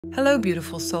Hello,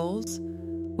 beautiful souls.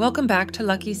 Welcome back to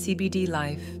Lucky CBD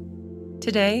Life.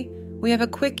 Today, we have a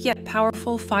quick yet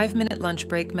powerful 5-minute lunch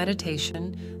break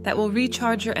meditation that will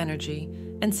recharge your energy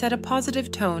and set a positive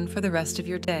tone for the rest of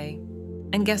your day.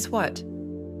 And guess what?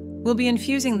 We'll be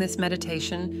infusing this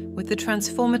meditation with the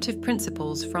transformative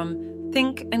principles from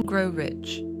Think and Grow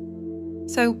Rich.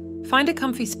 So, find a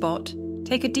comfy spot,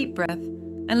 take a deep breath,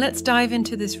 and let's dive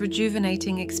into this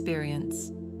rejuvenating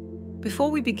experience.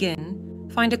 Before we begin,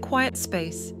 find a quiet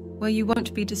space where you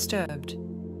won't be disturbed.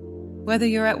 Whether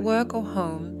you're at work or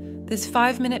home, this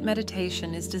 5-minute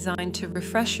meditation is designed to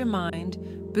refresh your mind,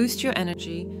 boost your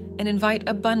energy, and invite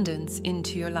abundance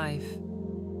into your life.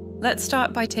 Let's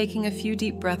start by taking a few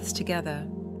deep breaths together.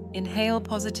 Inhale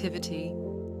positivity,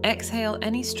 exhale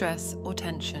any stress or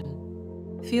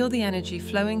tension. Feel the energy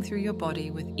flowing through your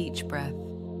body with each breath.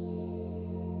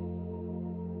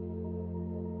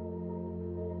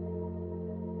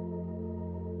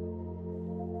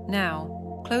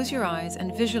 Now, close your eyes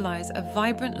and visualize a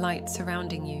vibrant light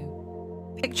surrounding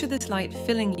you. Picture this light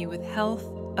filling you with health,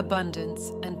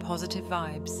 abundance, and positive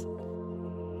vibes.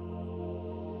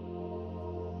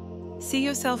 See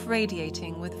yourself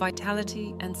radiating with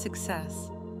vitality and success.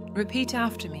 Repeat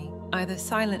after me, either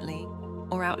silently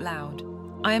or out loud.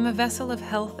 I am a vessel of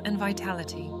health and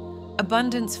vitality.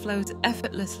 Abundance flows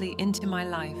effortlessly into my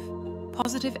life.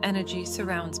 Positive energy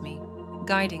surrounds me,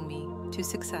 guiding me to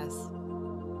success.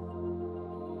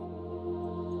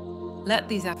 Let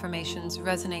these affirmations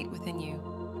resonate within you.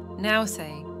 Now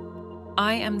say,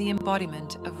 I am the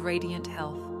embodiment of radiant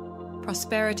health.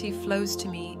 Prosperity flows to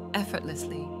me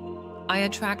effortlessly. I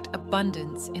attract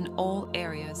abundance in all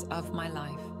areas of my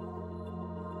life.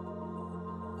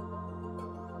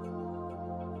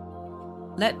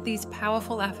 Let these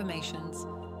powerful affirmations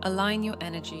align your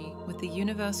energy with the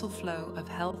universal flow of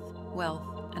health,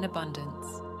 wealth, and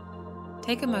abundance.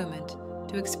 Take a moment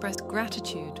to express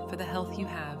gratitude for the health you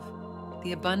have,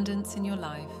 the abundance in your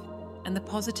life, and the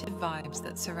positive vibes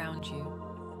that surround you.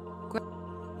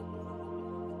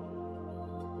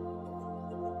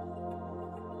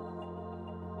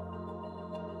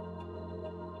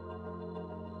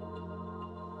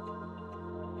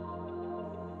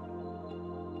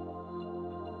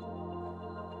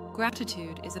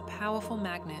 Gratitude is a powerful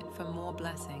magnet for more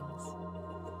blessings.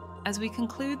 As we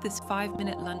conclude this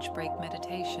 5-minute lunch break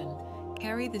meditation,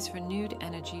 carry this renewed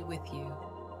energy with you.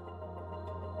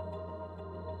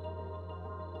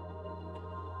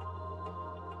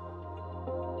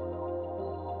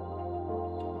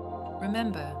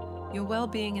 Remember, your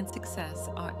well-being and success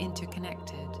are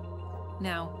interconnected.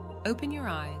 Now, open your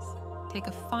eyes, take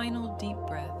a final deep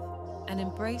breath, and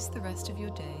embrace the rest of your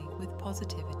day with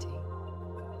positivity.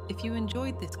 If you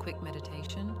enjoyed this quick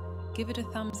meditation, give it a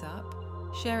thumbs up,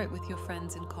 share it with your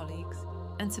friends and colleagues,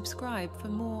 and subscribe for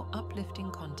more uplifting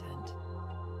content.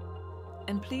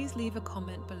 And please leave a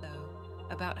comment below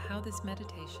about how this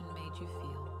meditation made you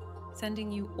feel,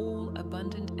 sending you all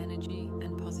abundant energy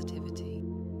and positivity.